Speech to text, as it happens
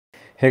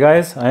Hey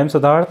guys, I am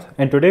Siddharth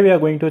and today we are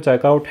going to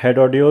check out HEDD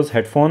Audio's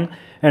headphone,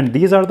 and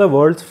these are the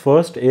world's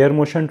first air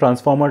motion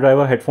transformer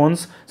driver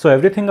headphones, so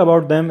everything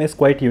about them is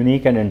quite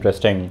unique and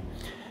interesting.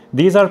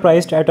 These are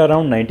priced at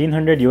around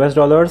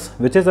 $1900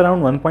 which is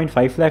around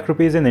 1.5 lakh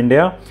rupees in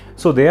India,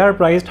 so they are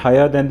priced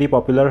higher than the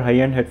popular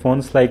high-end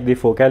headphones like the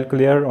Focal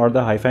Clear or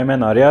the Hi-Fi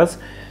Man Arias,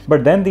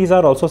 but then these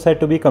are also said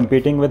to be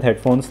competing with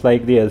headphones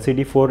like the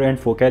LCD4 and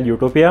Focal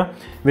Utopia,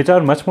 which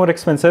are much more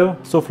expensive,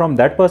 so from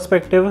that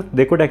perspective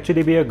they could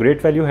actually be a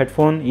great value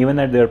headphone even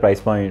at their price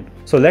point.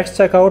 So let's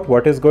check out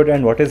what is good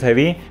and what is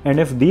heavy, and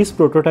if these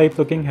prototype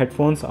looking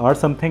headphones are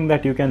something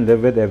that you can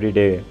live with every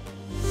day.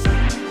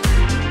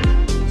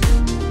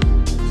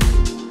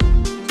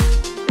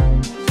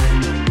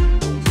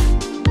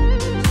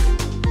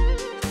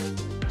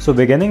 So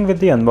beginning with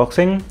the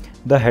unboxing,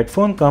 the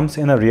headphone comes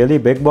in a really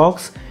big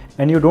box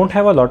and you don't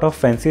have a lot of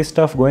fancy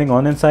stuff going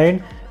on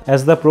inside,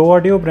 as the pro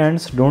audio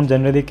brands don't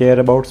generally care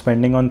about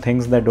spending on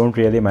things that don't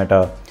really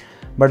matter.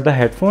 But the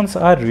headphones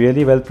are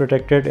really well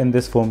protected in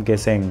this foam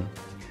casing.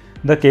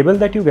 The cable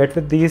that you get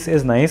with these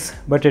is nice,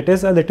 but it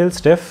is a little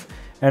stiff,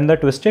 and the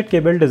twisted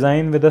cable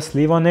design with a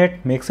sleeve on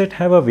it makes it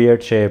have a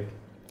weird shape.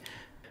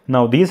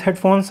 Now these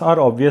headphones are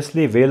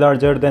obviously way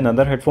larger than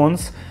other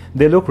headphones.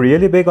 They look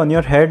really big on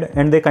your head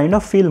and they kind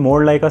of feel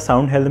more like a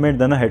sound helmet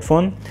than a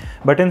headphone.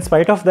 But in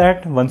spite of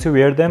that, once you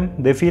wear them,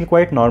 they feel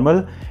quite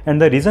normal,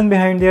 and the reason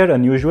behind their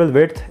unusual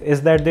width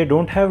is that they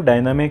don't have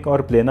dynamic or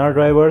planar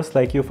drivers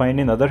like you find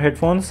in other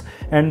headphones,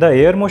 and the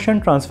air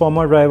motion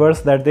transformer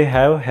drivers that they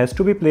have has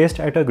to be placed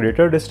at a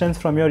greater distance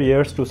from your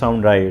ears to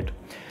sound right.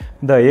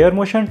 The air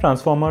motion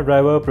transformer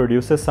driver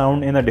produces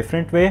sound in a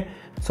different way,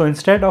 so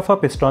instead of a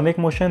pistonic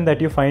motion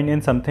that you find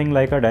in something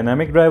like a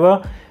dynamic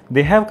driver,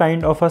 they have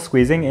kind of a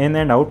squeezing in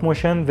and out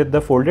motion with the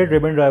folded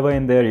ribbon driver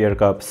in their ear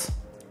cups.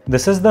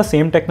 This is the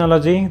same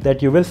technology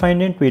that you will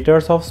find in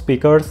tweeters of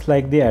speakers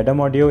like the HEDD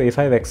Audio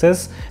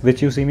HEDDphone,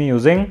 which you see me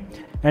using,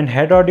 and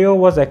HEDD Audio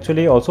was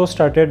actually also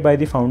started by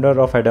the founder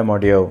of HEDD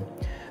Audio.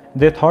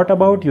 They thought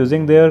about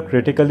using their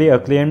critically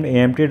acclaimed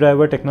AMT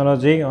driver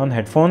technology on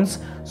headphones,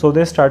 so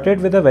they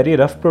started with a very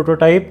rough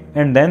prototype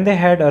and then they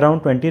had around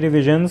 20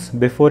 revisions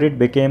before it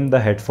became the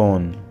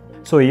headphone.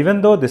 So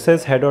even though this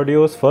is HEDD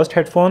Audio's first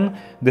headphone,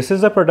 this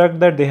is a product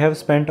that they have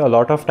spent a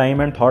lot of time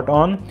and thought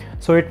on,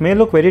 so it may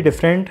look very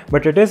different,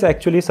 but it is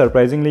actually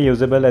surprisingly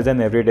usable as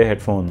an everyday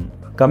headphone.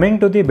 Coming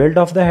to the build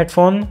of the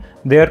headphone,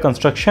 their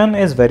construction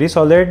is very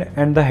solid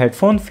and the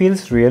headphone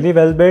feels really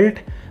well built,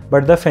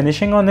 but the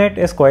finishing on it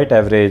is quite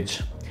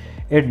average.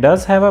 It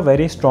does have a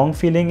very strong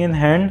feeling in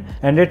hand,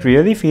 and it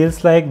really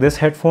feels like this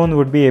headphone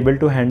would be able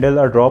to handle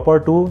a drop or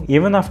two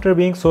even after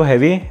being so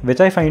heavy, which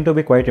I find to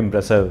be quite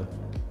impressive.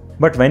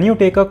 But when you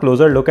take a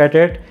closer look at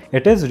it,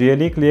 it is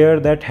really clear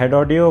that HEDD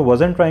Audio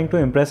wasn't trying to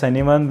impress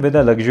anyone with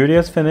a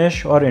luxurious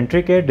finish or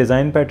intricate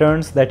design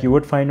patterns that you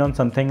would find on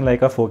something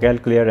like a Focal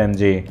Clear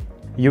MG.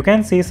 You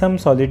can see some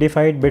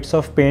solidified bits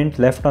of paint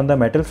left on the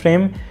metal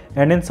frame,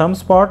 and in some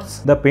spots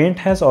the paint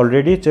has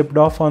already chipped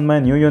off on my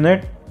new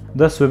unit.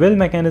 The swivel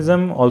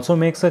mechanism also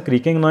makes a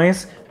creaking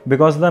noise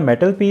because the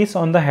metal piece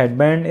on the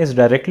headband is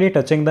directly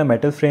touching the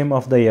metal frame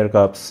of the ear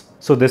cups.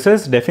 So this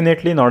is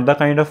definitely not the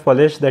kind of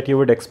polish that you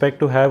would expect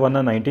to have on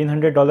a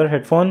 $1900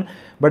 headphone,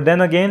 but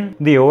then again,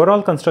 the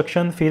overall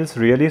construction feels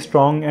really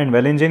strong and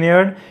well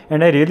engineered,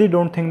 and I really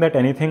don't think that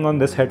anything on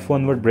this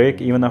headphone would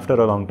break even after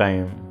a long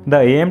time. The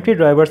AMT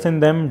drivers in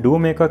them do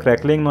make a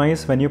crackling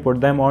noise when you put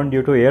them on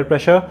due to air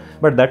pressure,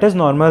 but that is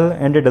normal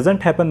and it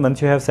doesn't happen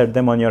once you have set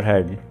them on your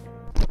head.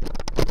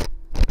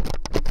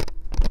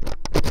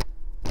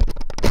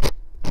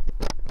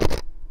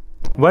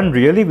 One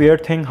really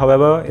weird thing,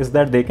 however, is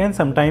that they can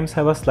sometimes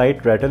have a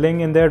slight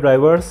rattling in their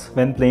drivers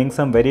when playing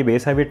some very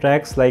bass heavy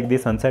tracks like the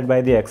Sunset by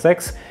the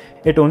XX.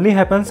 It only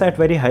happens at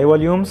very high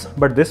volumes,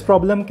 but this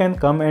problem can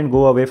come and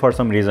go away for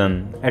some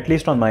reason, at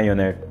least on my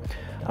unit.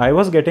 I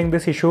was getting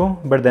this issue,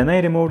 but then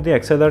I removed the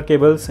XLR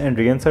cables and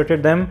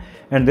reinserted them,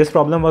 and this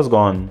problem was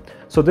gone.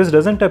 So this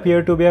doesn't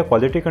appear to be a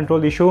quality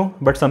control issue,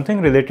 but something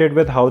related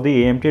with how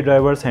the AMT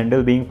drivers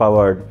handle being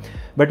powered.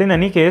 But in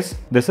any case,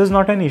 this is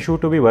not an issue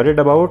to be worried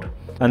about,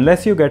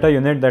 unless you get a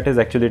unit that is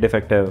actually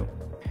defective.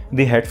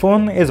 The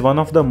headphone is one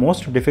of the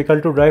most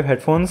difficult to drive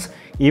headphones,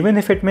 even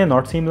if it may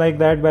not seem like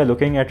that by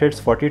looking at its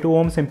 42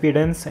 ohms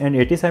impedance and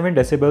 87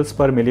 decibels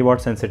per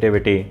milliwatt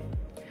sensitivity.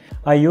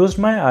 I used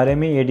my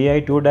RME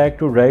ADI 2 DAC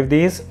to drive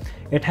these.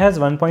 It has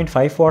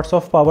 1.5 watts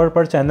of power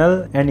per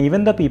channel, and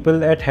even the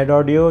people at HEDD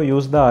Audio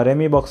use the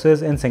RME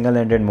boxes in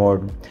single-ended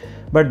mode.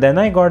 But then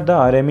I got the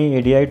RME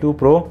ADI 2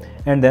 Pro,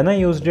 and then I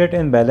used it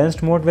in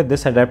balanced mode with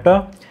this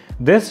adapter.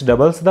 This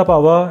doubles the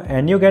power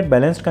and you get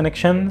balanced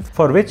connection,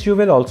 for which you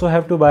will also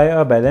have to buy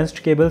a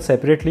balanced cable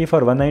separately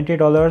for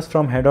 $190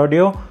 from HEDD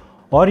Audio,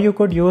 or you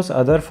could use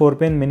other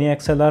 4-pin mini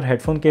XLR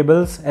headphone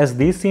cables, as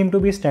these seem to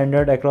be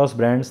standard across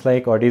brands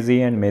like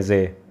Odyssey and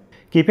Meze.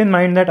 Keep in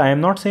mind that I am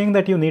not saying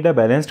that you need a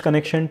balanced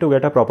connection to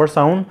get a proper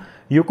sound.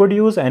 You could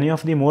use any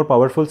of the more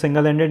powerful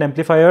single-ended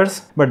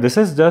amplifiers, but this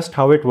is just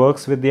how it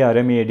works with the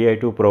RME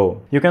HEDD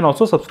Pro. You can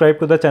also subscribe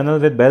to the channel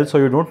with bell so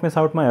you don't miss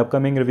out my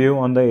upcoming review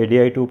on the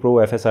HEDD Pro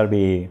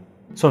FSR-BE.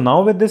 So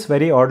now with this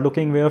very odd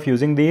looking way of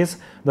using these,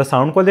 the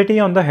sound quality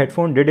on the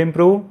headphone did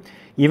improve.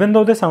 Even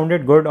though they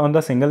sounded good on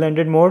the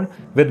single-ended mode,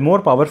 with more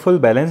powerful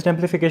balanced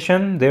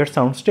amplification, their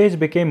soundstage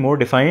became more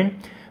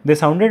defined. They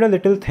sounded a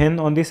little thin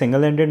on the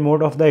single-ended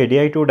mode of the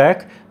HEDD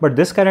DAC, but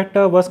this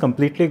character was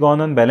completely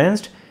gone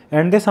unbalanced,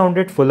 and they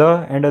sounded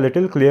fuller and a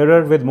little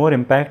clearer with more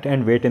impact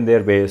and weight in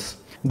their bass.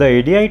 The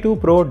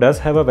HEDD Pro does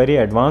have a very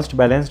advanced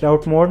balanced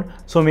out mode,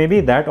 so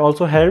maybe that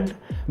also helped,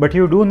 but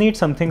you do need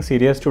something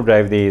serious to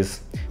drive these.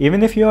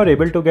 Even if you are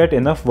able to get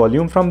enough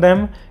volume from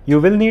them,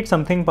 you will need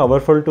something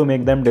powerful to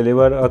make them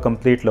deliver a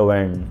complete low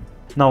end.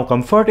 Now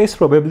comfort is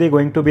probably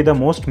going to be the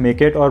most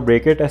make it or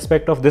break it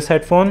aspect of this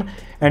headphone,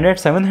 and at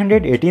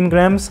 718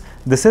 grams,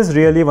 this is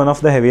really one of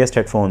the heaviest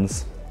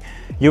headphones.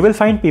 You will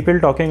find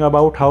people talking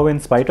about how in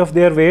spite of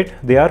their weight,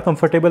 they are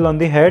comfortable on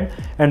the head,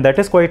 and that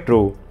is quite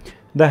true.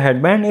 The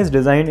headband is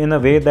designed in a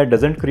way that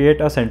doesn't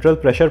create a central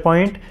pressure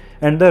point,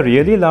 and the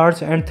really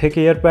large and thick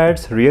ear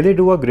pads really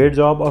do a great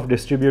job of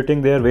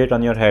distributing their weight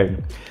on your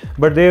head.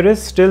 But there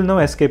is still no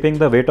escaping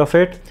the weight of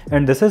it,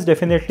 and this is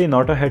definitely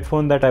not a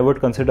headphone that I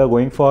would consider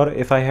going for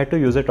if I had to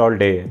use it all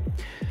day.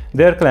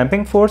 Their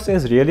clamping force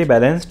is really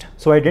balanced,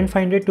 so I didn't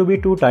find it to be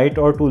too tight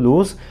or too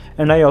loose,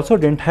 and I also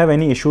didn't have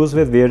any issues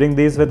with wearing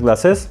these with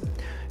glasses.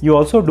 You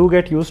also do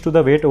get used to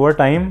the weight over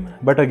time,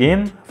 but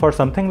again, for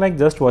something like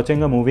just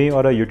watching a movie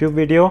or a YouTube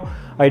video,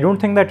 I don't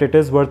think that it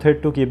is worth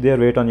it to keep their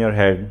weight on your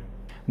head.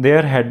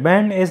 Their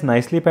headband is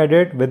nicely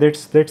padded with its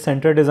split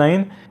center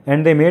design,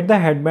 and they made the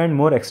headband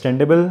more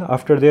extendable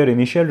after their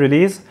initial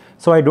release,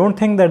 so I don't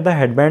think that the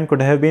headband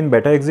could have been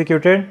better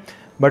executed.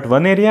 But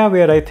one area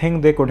where I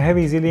think they could have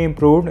easily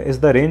improved is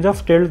the range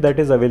of tilt that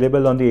is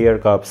available on the ear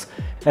cups,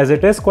 as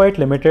it is quite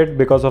limited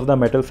because of the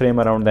metal frame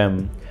around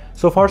them.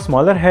 So for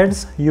smaller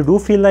heads, you do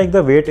feel like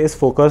the weight is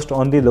focused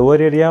on the lower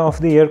area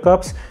of the ear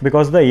cups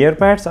because the ear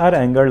pads are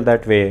angled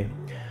that way.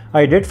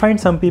 I did find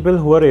some people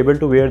who are able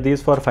to wear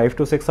these for 5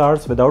 to 6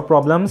 hours without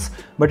problems,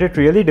 but it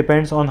really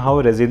depends on how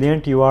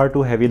resilient you are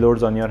to heavy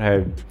loads on your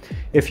head.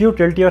 If you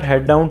tilt your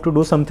head down to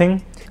do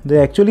something, they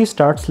actually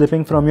start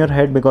slipping from your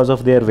head because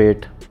of their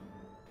weight.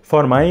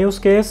 For my use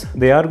case,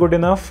 they are good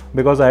enough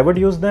because I would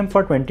use them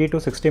for 20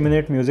 to 60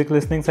 minute music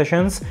listening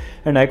sessions,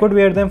 and I could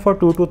wear them for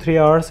 2 to 3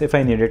 hours if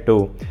I needed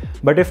to.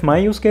 But if my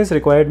use case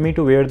required me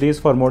to wear these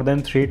for more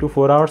than 3 to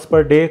 4 hours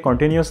per day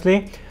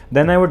continuously,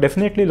 then I would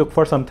definitely look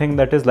for something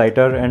that is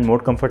lighter and more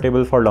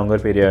comfortable for longer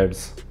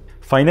periods.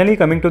 Finally,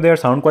 coming to their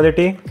sound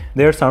quality,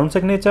 their sound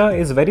signature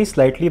is very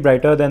slightly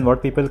brighter than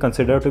what people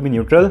consider to be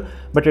neutral,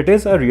 but it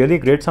is a really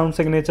great sound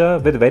signature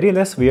with very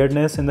less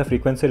weirdness in the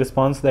frequency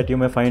response that you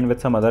may find with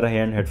some other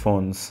high-end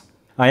headphones.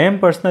 I am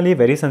personally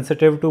very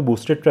sensitive to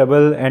boosted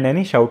treble and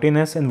any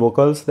shoutiness in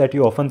vocals that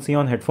you often see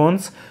on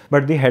headphones,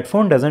 but the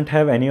headphone doesn't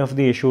have any of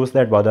the issues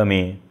that bother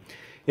me.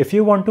 If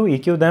you want to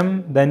EQ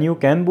them, then you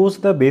can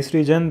boost the bass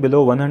region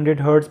below 100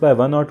 Hz by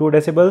 1 or 2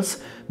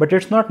 decibels, but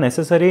it's not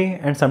necessary,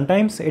 and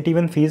sometimes it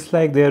even feels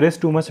like there is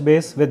too much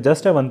bass with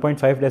just a 1.5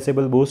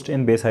 decibel boost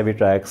in bass heavy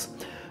tracks.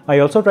 I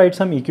also tried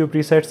some EQ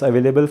presets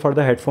available for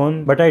the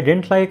headphone, but I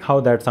didn't like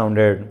how that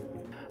sounded.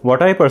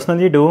 What I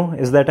personally do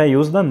is that I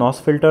use the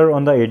NOS filter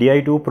on the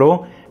HEDD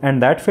Pro, and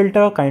that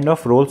filter kind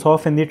of rolls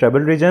off in the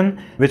treble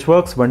region, which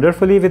works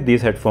wonderfully with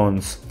these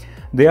headphones.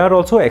 They are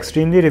also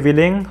extremely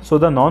revealing, so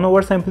the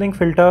non-oversampling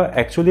filter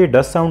actually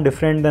does sound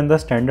different than the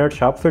standard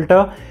sharp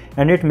filter,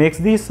 and it makes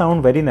these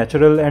sound very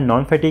natural and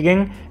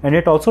non-fatiguing, and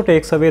it also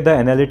takes away the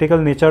analytical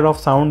nature of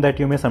sound that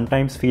you may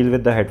sometimes feel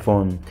with the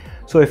headphone.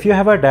 So if you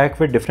have a DAC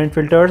with different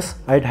filters,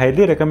 I'd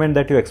highly recommend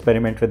that you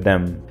experiment with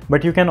them.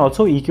 But you can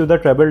also EQ the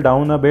treble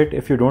down a bit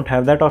if you don't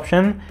have that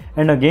option,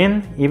 and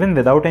again, even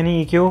without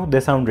any EQ,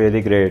 they sound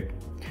really great.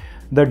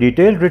 The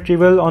detailed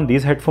retrieval on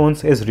these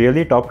headphones is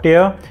really top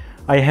tier.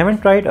 I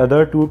haven't tried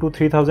other $2,000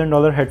 to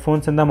 $3,000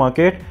 headphones in the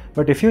market,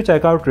 but if you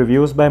check out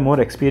reviews by more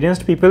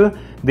experienced people,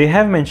 they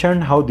have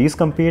mentioned how these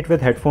compete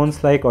with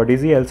headphones like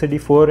Odyssey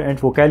LCD4 and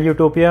Vocal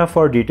Utopia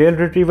for detailed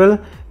retrieval,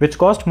 which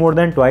cost more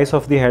than twice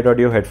of the HEDD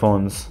Audio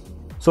headphones.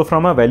 So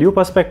from a value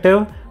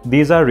perspective,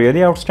 these are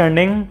really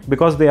outstanding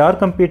because they are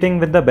competing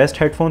with the best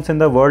headphones in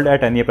the world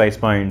at any price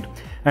point.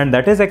 And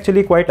that is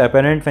actually quite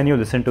apparent when you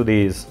listen to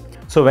these.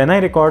 So when I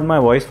record my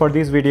voice for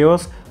these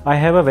videos, I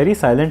have a very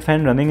silent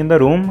fan running in the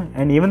room,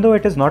 and even though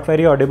it is not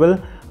very audible,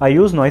 I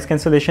use noise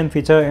cancellation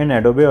feature in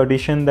Adobe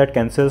Audition that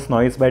cancels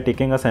noise by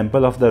taking a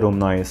sample of the room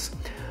noise.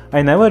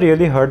 I never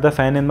really heard the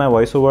fan in my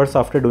voiceovers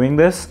after doing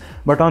this,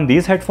 but on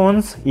these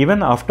headphones,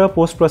 even after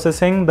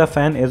post-processing, the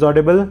fan is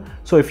audible.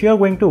 So if you are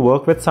going to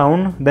work with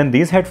sound, then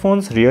these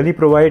headphones really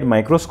provide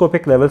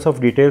microscopic levels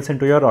of details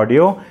into your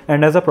audio,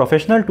 and as a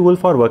professional tool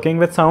for working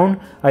with sound,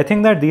 I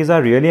think that these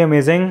are really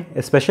amazing,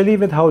 especially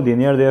with how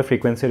linear their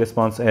frequency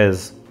response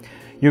is.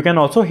 You can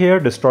also hear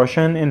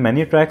distortion in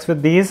many tracks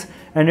with these,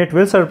 and it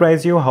will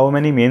surprise you how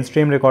many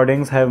mainstream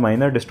recordings have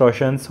minor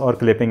distortions or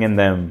clipping in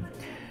them.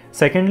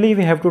 Secondly,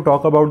 we have to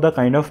talk about the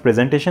kind of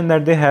presentation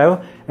that they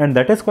have, and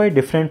that is quite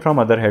different from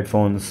other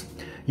headphones.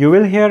 You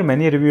will hear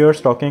many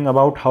reviewers talking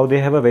about how they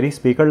have a very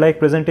speaker-like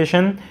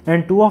presentation,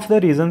 and two of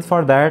the reasons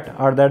for that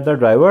are that the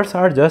drivers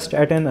are just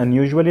at an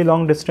unusually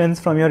long distance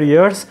from your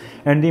ears,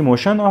 and the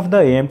motion of the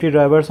AMT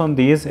drivers on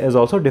these is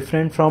also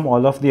different from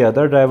all of the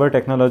other driver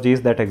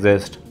technologies that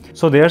exist.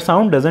 So their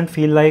sound doesn't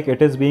feel like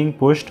it is being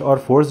pushed or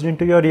forced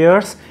into your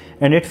ears,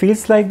 and it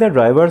feels like the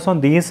drivers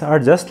on these are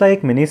just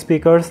like mini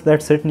speakers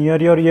that sit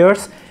near your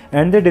ears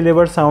and they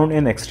deliver sound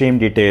in extreme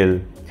detail.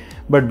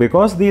 But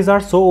because these are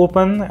so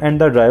open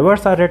and the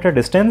drivers are at a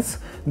distance,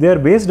 their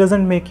bass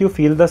doesn't make you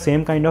feel the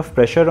same kind of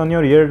pressure on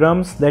your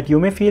eardrums that you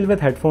may feel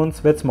with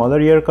headphones with smaller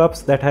ear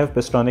cups that have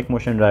pistonic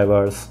motion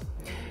drivers.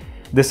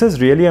 This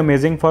is really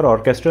amazing for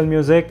orchestral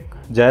music,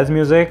 jazz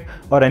music,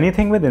 or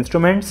anything with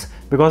instruments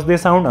because they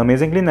sound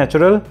amazingly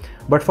natural,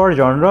 but for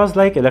genres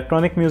like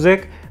electronic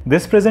music,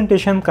 this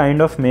presentation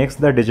kind of makes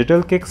the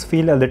digital kicks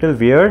feel a little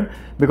weird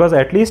because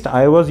at least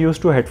I was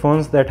used to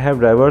headphones that have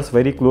drivers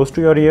very close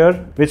to your ear,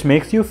 which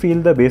makes you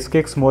feel the bass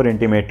kicks more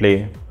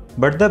intimately.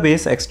 But the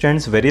bass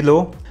extends very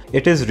low,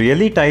 it is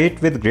really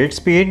tight with great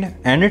speed,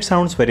 and it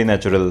sounds very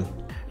natural.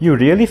 You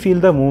really feel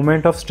the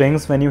movement of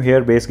strings when you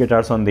hear bass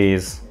guitars on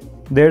these.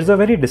 There's a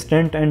very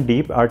distant and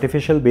deep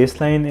artificial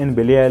bass line in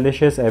Billie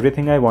Eilish's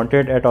Everything I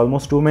Wanted at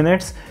almost 2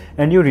 minutes,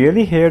 and you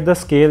really hear the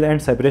scale and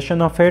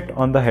separation of it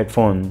on the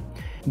headphone.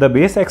 The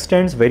bass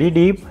extends very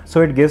deep,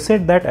 so it gives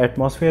it that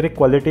atmospheric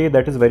quality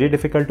that is very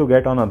difficult to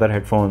get on other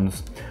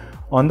headphones.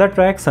 On the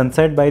track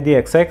Sunset by the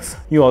XX,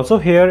 you also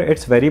hear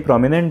its very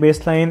prominent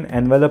bass line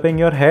enveloping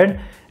your head,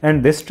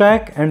 and this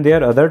track and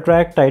their other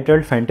track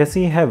titled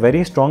Fantasy have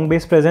very strong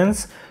bass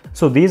presence,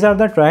 so these are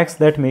the tracks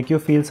that make you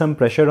feel some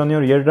pressure on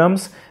your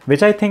eardrums,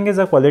 which I think is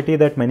a quality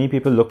that many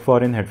people look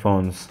for in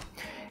headphones.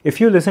 If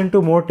you listen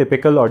to more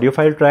typical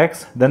audiophile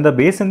tracks, then the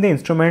bass in the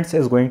instruments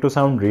is going to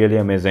sound really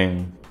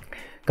amazing.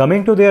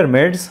 Coming to their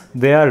mids,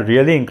 they are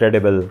really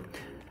incredible.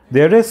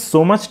 There is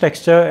so much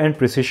texture and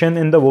precision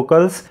in the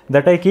vocals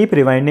that I keep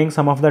rewinding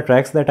some of the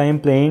tracks that I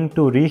am playing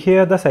to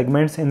rehear the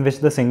segments in which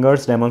the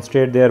singers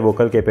demonstrate their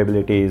vocal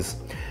capabilities.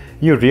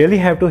 You really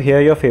have to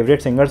hear your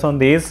favorite singers on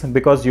these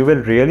because you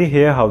will really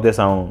hear how they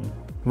sound.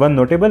 One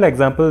notable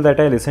example that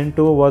I listened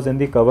to was in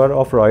the cover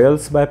of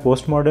Royals by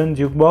Postmodern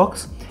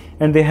Jukebox,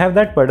 and they have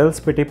that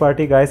Puddles Pity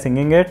Party guy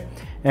singing it,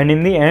 and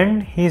in the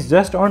end he's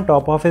just on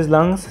top of his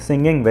lungs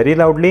singing very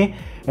loudly,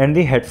 and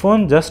the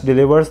headphone just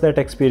delivers that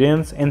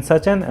experience in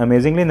such an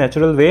amazingly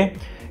natural way.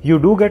 You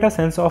do get a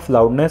sense of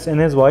loudness in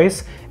his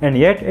voice, and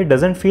yet it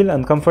doesn't feel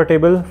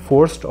uncomfortable,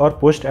 forced or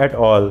pushed at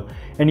all,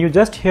 and you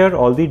just hear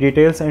all the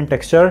details and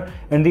texture,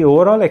 and the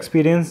overall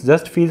experience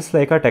just feels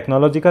like a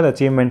technological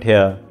achievement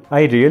here.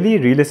 I really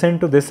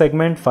re-listened to this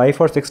segment 5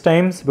 or 6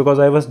 times because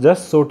I was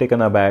just so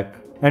taken aback.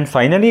 And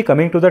finally,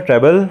 coming to the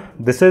treble,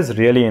 this is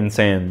really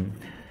insane.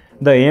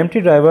 The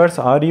AMT drivers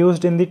are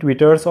used in the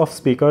tweeters of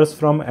speakers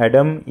from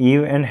Adam,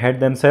 Eve and HEDD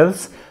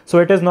themselves, so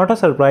it is not a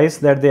surprise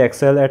that they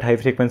excel at high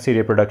frequency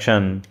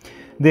reproduction.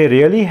 They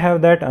really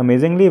have that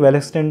amazingly well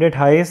extended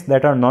highs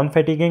that are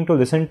non-fatiguing to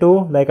listen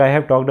to, like I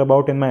have talked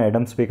about in my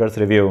Adam speakers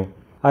review.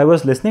 I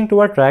was listening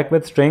to a track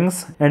with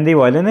strings and the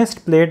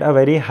violinist played a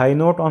very high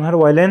note on her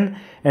violin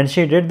and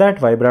she did that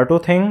vibrato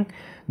thing.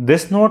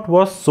 This note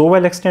was so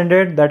well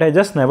extended that I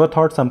just never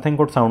thought something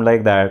could sound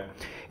like that.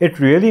 It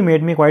really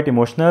made me quite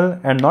emotional,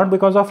 and not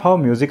because of how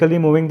musically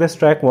moving this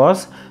track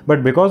was,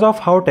 but because of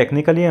how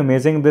technically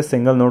amazing this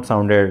single note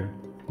sounded.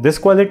 This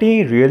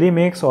quality really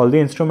makes all the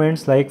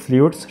instruments like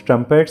flutes,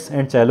 trumpets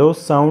and cellos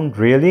sound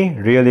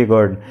really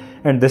good,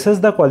 and this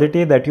is the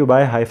quality that you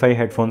buy hi-fi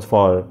headphones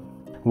for.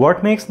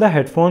 What makes the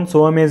headphone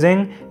so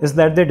amazing is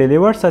that they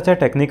deliver such a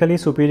technically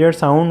superior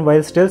sound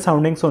while still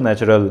sounding so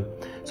natural.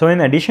 So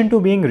in addition to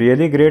being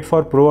really great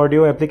for pro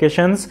audio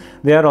applications,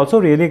 they are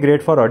also really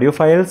great for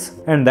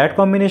audiophiles, and that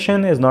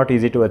combination is not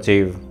easy to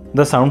achieve.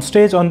 The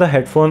soundstage on the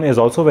headphone is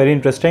also very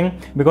interesting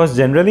because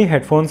generally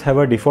headphones have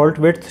a default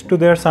width to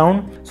their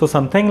sound, so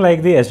something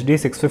like the HD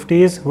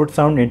 650s would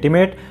sound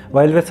intimate,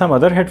 while with some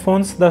other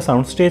headphones the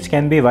soundstage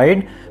can be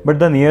wide, but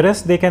the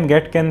nearest they can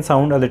get can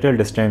sound a little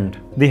distant.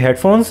 The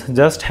headphones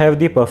just have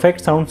the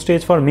perfect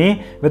soundstage for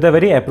me with a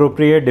very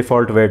appropriate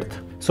default width.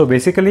 So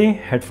basically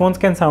headphones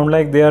can sound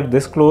like they are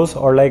this close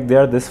or like they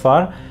are this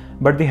far,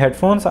 but the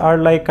headphones are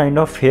like kind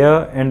of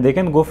here and they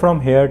can go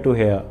from here to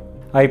here.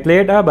 I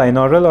played a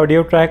binaural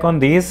audio track on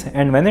these,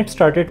 and when it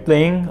started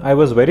playing, I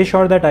was very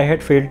sure that I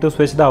had failed to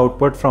switch the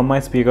output from my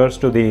speakers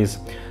to these.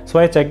 So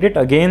I checked it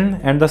again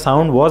and the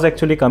sound was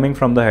actually coming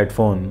from the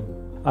headphone.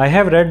 I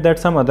have read that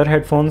some other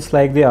headphones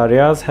like the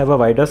Arias have a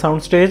wider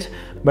soundstage,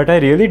 but I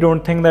really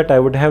don't think that I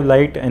would have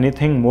liked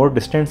anything more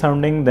distant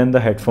sounding than the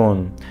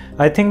headphone.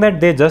 I think that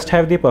they just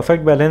have the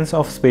perfect balance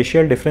of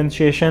spatial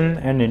differentiation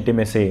and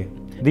intimacy.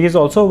 These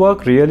also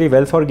work really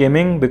well for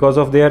gaming because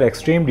of their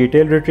extreme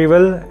detail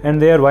retrieval and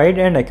their wide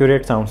and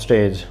accurate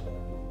soundstage.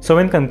 So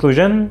in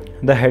conclusion,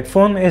 the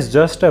headphone is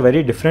just a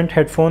very different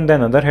headphone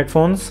than other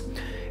headphones.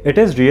 It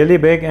is really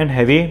big and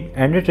heavy,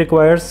 and it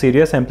requires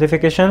serious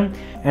amplification,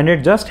 and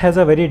it just has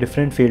a very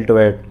different feel to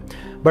it.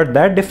 But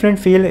that different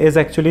feel is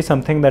actually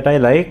something that I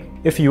like.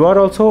 If you are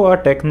also a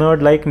tech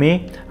nerd like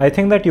me, I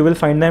think that you will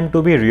find them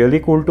to be really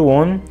cool to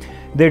own.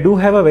 They do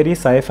have a very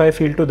sci-fi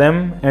feel to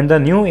them, and the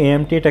new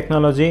AMT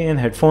technology in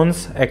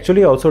headphones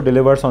actually also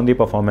delivers on the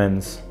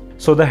performance.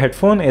 So the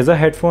headphone is a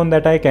headphone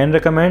that I can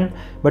recommend,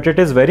 but it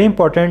is very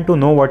important to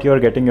know what you are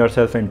getting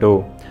yourself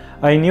into.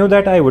 I knew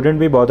that I wouldn't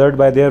be bothered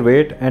by their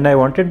weight, and I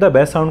wanted the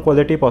best sound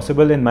quality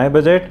possible in my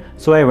budget,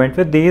 so I went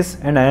with these,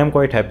 and I am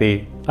quite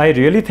happy. I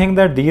really think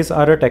that these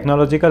are a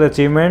technological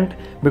achievement,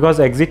 because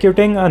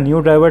executing a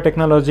new driver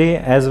technology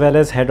as well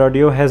as HEDD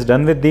Audio has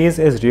done with these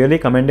is really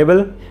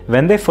commendable.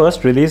 When they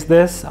first released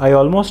this, I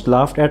almost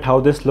laughed at how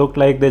this looked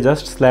like they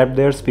just slapped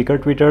their speaker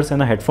tweeters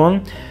in a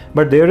headphone,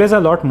 but there is a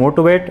lot more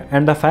to it,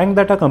 and the fact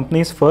that a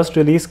company's first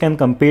release can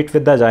compete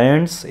with the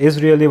giants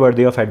is really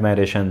worthy of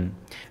admiration.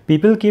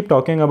 People keep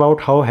talking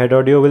about how HEDD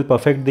Audio will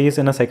perfect these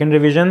in a second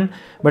revision,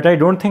 but I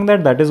don't think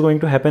that that is going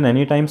to happen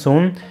anytime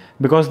soon,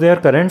 because their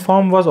current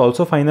form was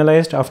also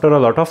finalized after a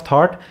lot of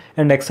thought,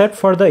 and except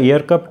for the ear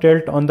cup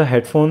tilt on the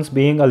headphones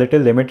being a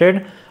little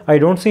limited, I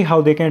don't see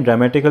how they can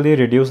dramatically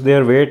reduce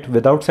their weight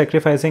without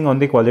sacrificing on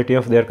the quality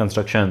of their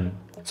construction.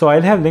 So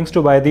I'll have links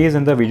to buy these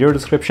in the video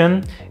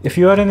description. If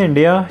you are in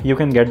India, you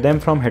can get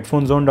them from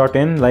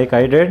headphonezone.in like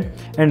I did,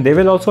 and they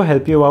will also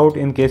help you out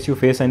in case you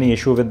face any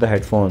issue with the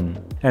headphone.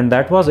 And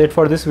that was it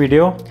for this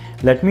video.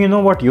 Let me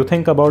know what you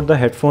think about the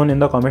headphone in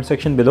the comment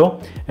section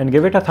below, and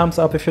give it a thumbs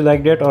up if you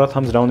liked it or a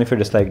thumbs down if you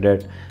disliked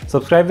it.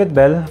 Subscribe with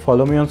bell,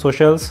 follow me on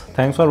socials.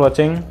 Thanks for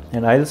watching,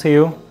 and I'll see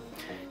you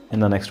in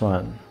the next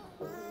one.